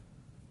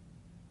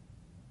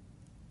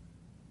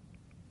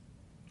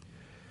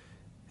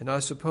 And I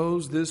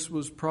suppose this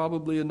was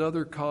probably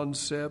another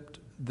concept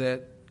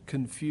that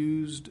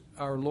confused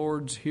our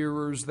Lord's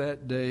hearers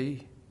that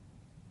day.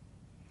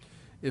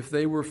 If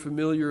they were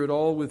familiar at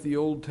all with the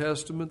Old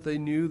Testament, they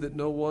knew that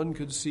no one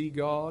could see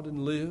God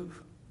and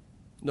live.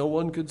 No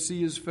one could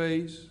see his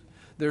face.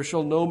 There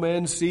shall no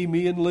man see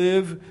me and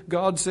live,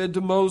 God said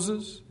to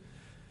Moses.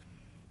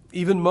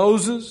 Even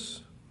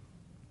Moses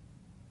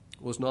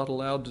was not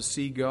allowed to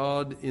see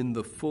God in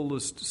the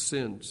fullest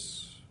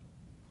sense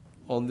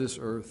on this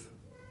earth.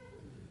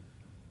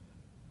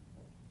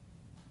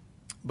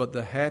 But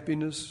the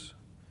happiness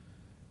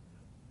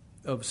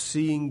of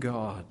seeing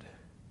God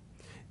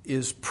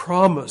is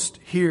promised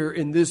here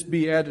in this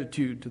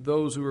beatitude to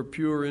those who are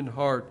pure in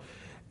heart.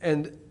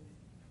 And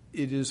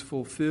it is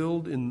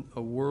fulfilled in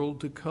a world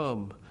to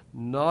come,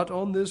 not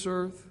on this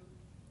earth,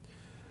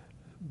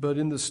 but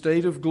in the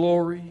state of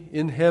glory,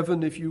 in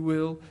heaven, if you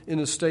will, in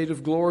a state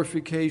of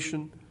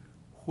glorification,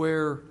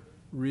 where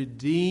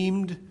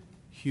redeemed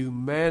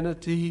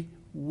humanity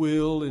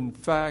will, in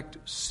fact,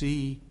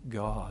 see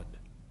God.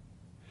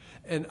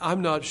 And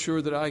I'm not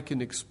sure that I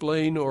can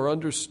explain or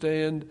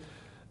understand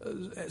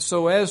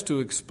so as to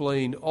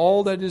explain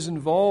all that is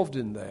involved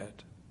in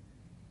that.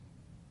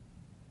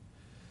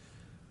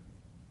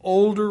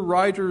 Older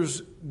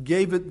writers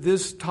gave it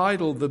this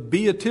title, the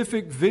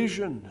beatific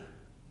vision,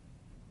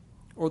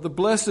 or the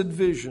blessed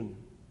vision.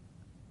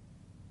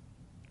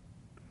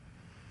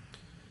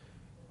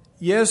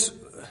 Yes,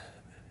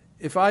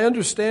 if I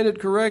understand it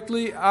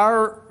correctly,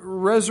 our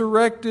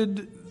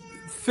resurrected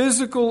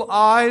physical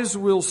eyes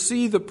will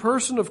see the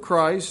person of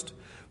Christ,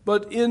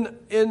 but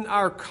in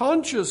our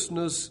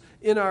consciousness,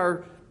 in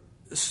our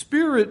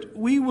spirit,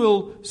 we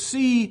will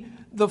see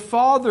the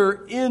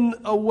Father in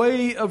a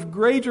way of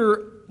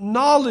greater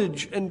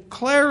knowledge and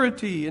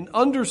clarity and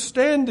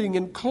understanding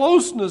and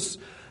closeness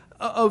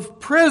of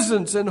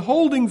presence and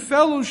holding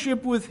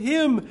fellowship with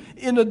Him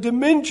in a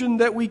dimension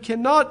that we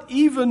cannot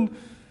even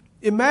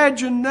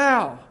imagine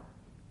now.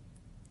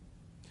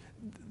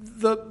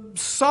 The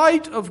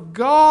sight of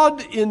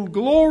God in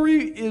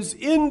glory is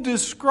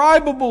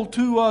indescribable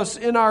to us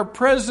in our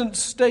present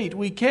state.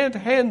 We can't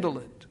handle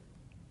it.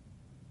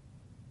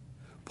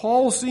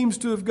 Paul seems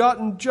to have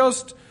gotten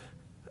just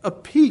a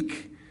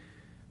peek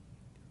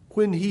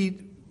when he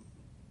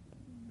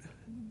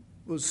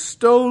was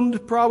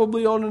stoned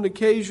probably on an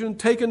occasion,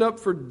 taken up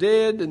for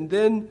dead, and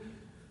then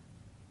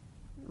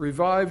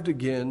revived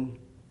again.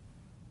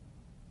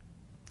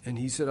 And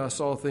he said, I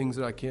saw things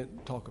that I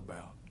can't talk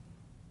about.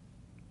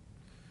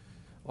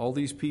 All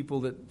these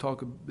people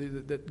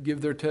that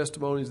give their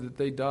testimonies that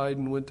they died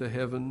and went to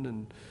heaven,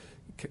 and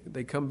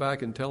they come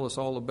back and tell us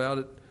all about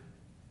it.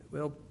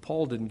 Well,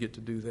 Paul didn't get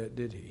to do that,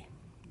 did he?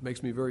 It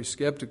makes me very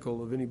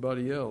skeptical of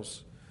anybody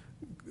else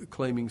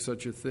claiming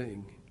such a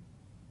thing.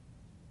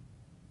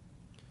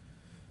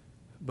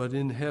 But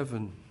in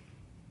heaven,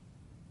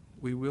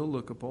 we will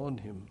look upon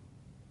Him.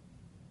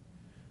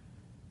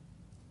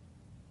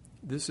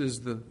 This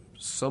is the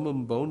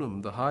summum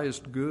bonum, the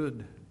highest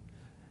good,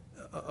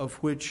 of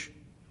which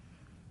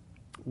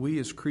we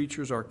as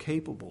creatures are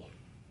capable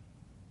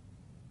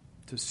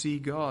to see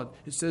God.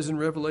 It says in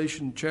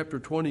Revelation chapter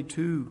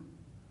 22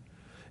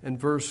 and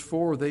verse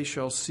 4, they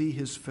shall see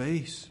His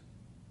face.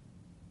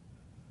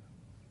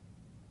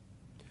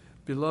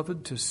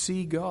 Beloved, to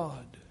see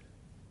God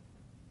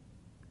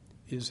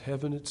is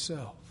heaven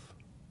itself.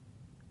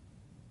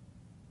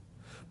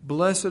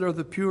 Blessed are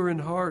the pure in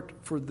heart,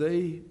 for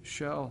they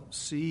shall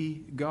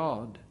see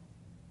God.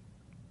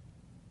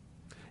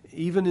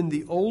 Even in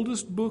the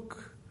oldest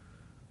book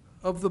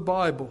of the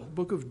Bible,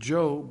 book of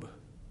Job,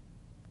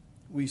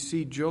 we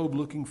see Job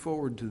looking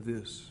forward to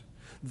this.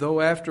 Though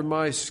after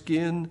my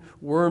skin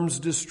worms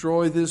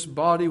destroy this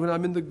body, when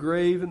I'm in the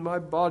grave and my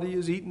body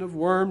is eaten of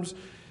worms,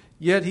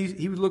 yet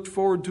he looked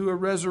forward to a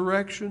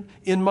resurrection.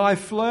 In my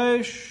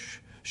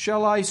flesh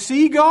shall I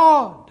see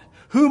God,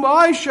 whom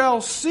I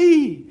shall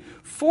see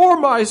for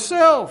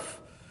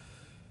myself,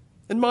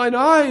 and mine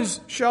eyes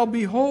shall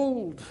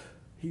behold,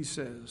 he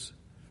says.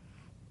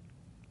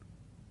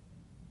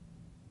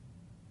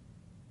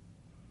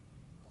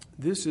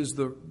 This is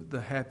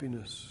the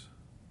happiness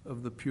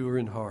of the pure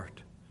in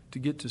heart, to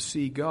get to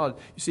see God.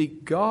 You see,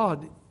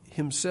 God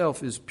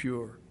Himself is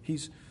pure.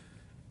 He's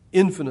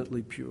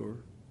infinitely pure.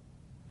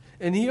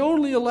 And He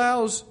only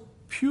allows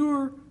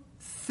pure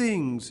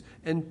things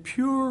and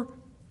pure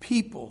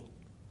people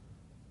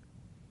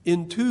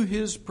into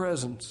His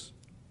presence.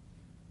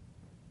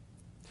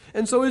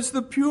 And so it's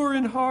the pure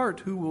in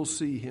heart who will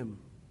see Him.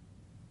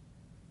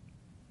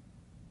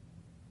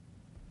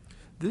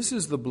 This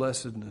is the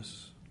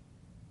blessedness.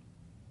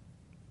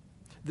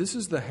 This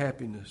is the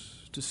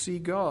happiness, to see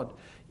God.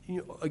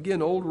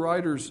 Again, old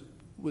writers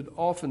would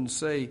often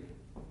say,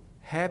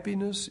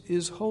 happiness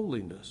is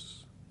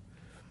holiness.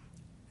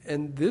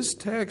 And this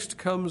text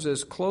comes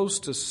as close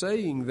to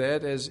saying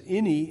that as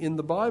any in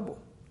the Bible.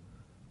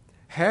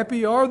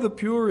 Happy are the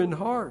pure in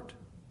heart,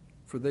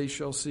 for they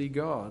shall see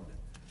God.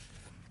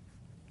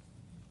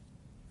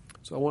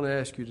 So I want to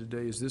ask you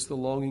today, is this the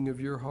longing of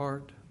your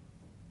heart?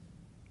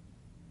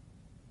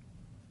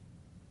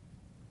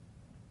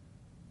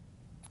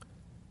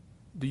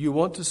 Do you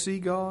want to see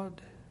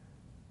God?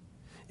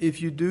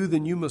 If you do,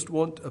 then you must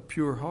want a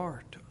pure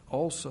heart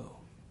also,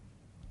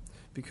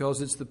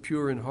 because it's the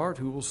pure in heart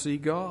who will see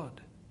God.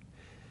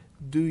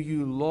 Do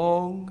you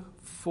long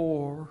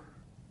for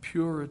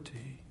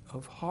purity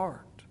of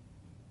heart?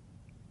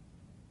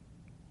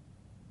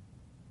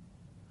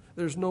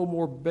 There's no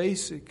more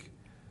basic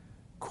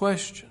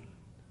question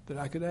that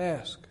I could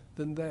ask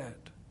than that.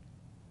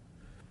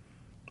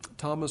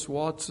 Thomas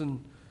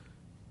Watson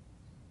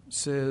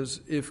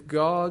says, if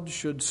God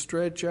should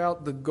stretch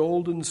out the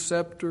golden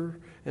scepter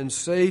and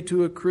say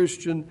to a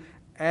Christian,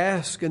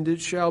 ask and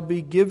it shall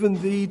be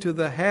given thee to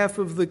the half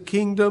of the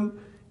kingdom,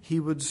 he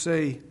would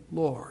say,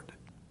 Lord,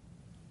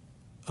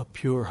 a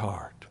pure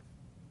heart.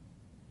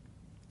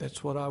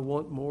 That's what I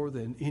want more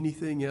than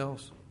anything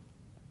else.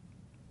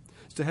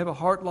 It's to have a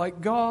heart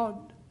like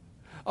God,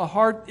 a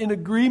heart in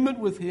agreement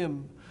with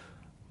Him,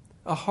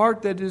 a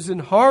heart that is in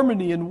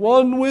harmony and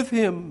one with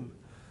Him.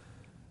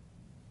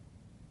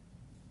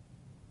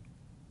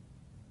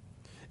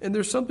 And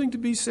there's something to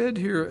be said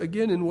here,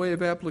 again, in way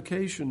of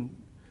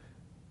application,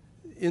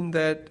 in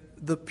that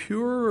the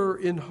purer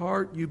in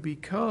heart you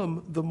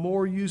become, the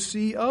more you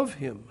see of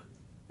Him.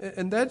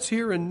 And that's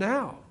here and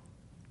now.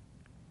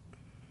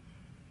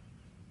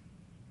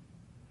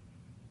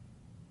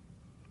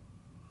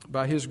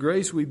 By His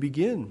grace, we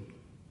begin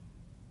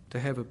to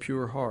have a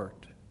pure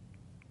heart.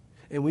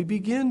 And we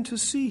begin to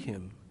see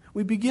Him.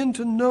 We begin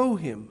to know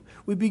Him.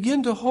 We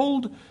begin to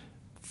hold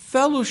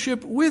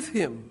fellowship with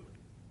Him.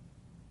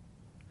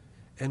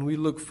 And we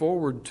look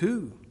forward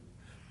to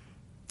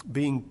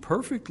being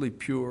perfectly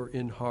pure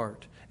in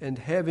heart and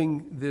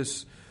having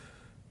this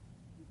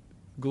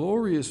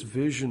glorious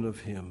vision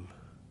of Him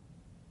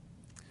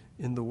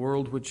in the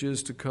world which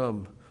is to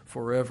come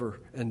forever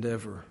and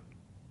ever,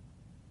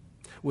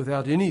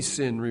 without any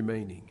sin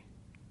remaining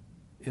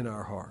in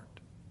our heart.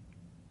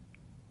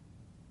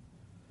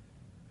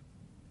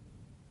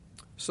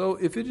 So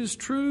if it is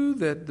true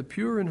that the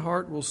pure in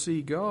heart will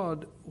see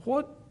God,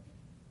 what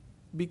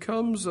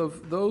becomes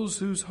of those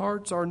whose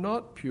hearts are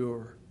not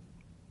pure?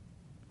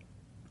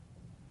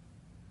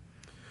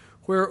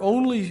 Where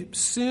only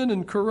sin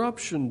and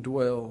corruption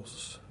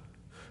dwells,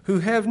 who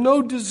have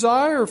no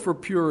desire for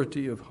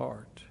purity of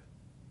heart,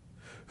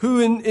 who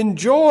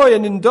enjoy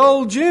and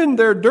indulge in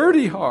their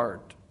dirty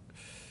heart.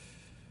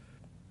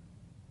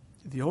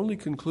 The only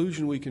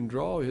conclusion we can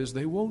draw is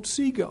they won't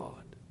see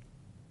God.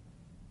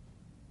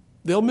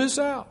 They'll miss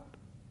out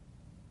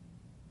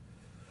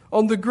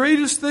on the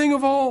greatest thing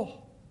of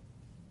all.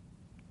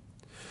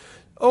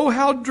 Oh,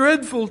 how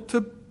dreadful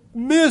to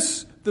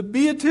miss the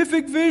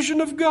beatific vision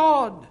of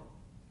God.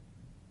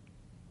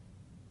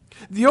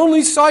 The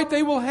only sight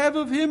they will have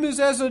of Him is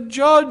as a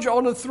judge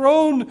on a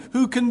throne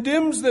who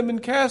condemns them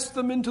and casts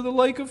them into the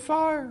lake of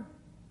fire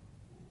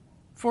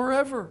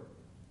forever.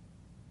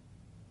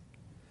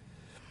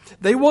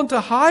 They want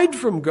to hide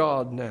from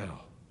God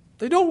now.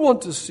 They don't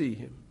want to see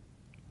Him.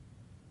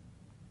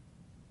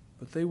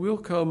 But they will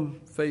come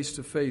face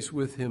to face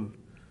with Him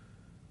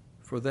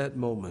for that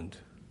moment,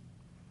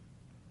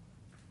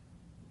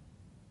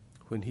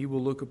 when He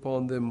will look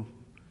upon them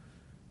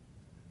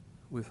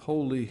with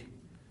holy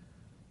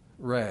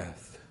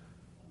wrath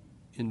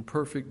in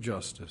perfect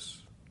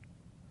justice.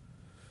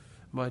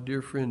 My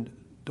dear friend,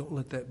 don't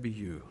let that be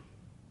you.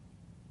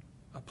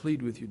 I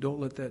plead with you,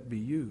 don't let that be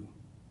you.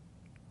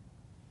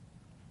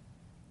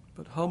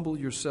 But humble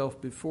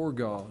yourself before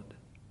God.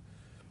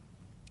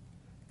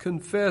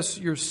 Confess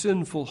your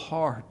sinful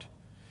heart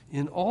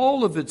in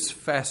all of its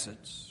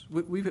facets.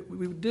 We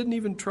didn't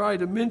even try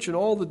to mention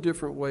all the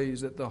different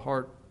ways that the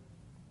heart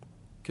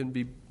can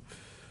be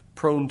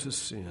prone to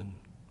sin.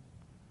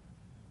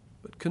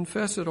 But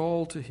confess it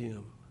all to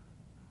Him.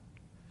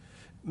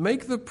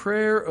 Make the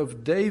prayer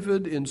of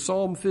David in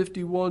Psalm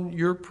 51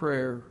 your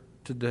prayer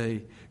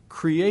today.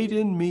 Create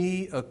in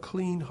me a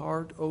clean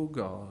heart, O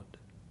God.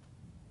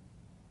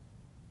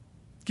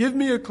 Give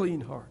me a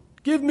clean heart.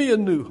 Give me a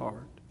new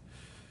heart.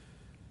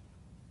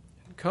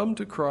 And come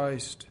to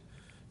Christ,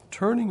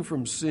 turning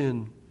from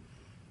sin,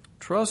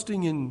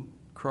 trusting in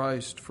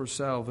Christ for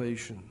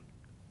salvation.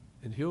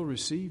 And He'll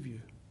receive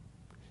you.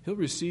 He'll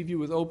receive you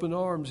with open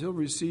arms. He'll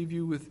receive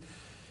you with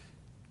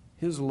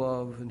His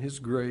love and His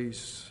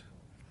grace.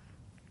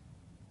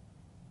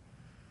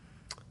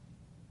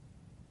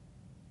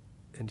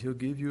 And He'll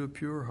give you a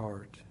pure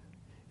heart.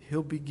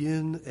 He'll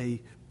begin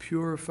a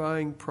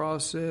purifying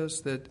process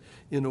that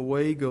in a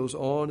way goes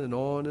on and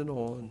on and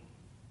on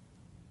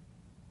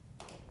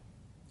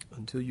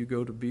until you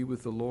go to be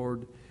with the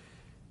Lord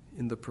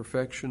in the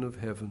perfection of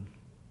heaven.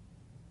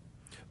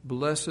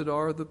 Blessed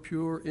are the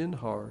pure in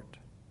heart,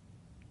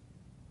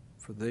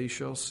 for they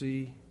shall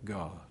see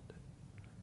God.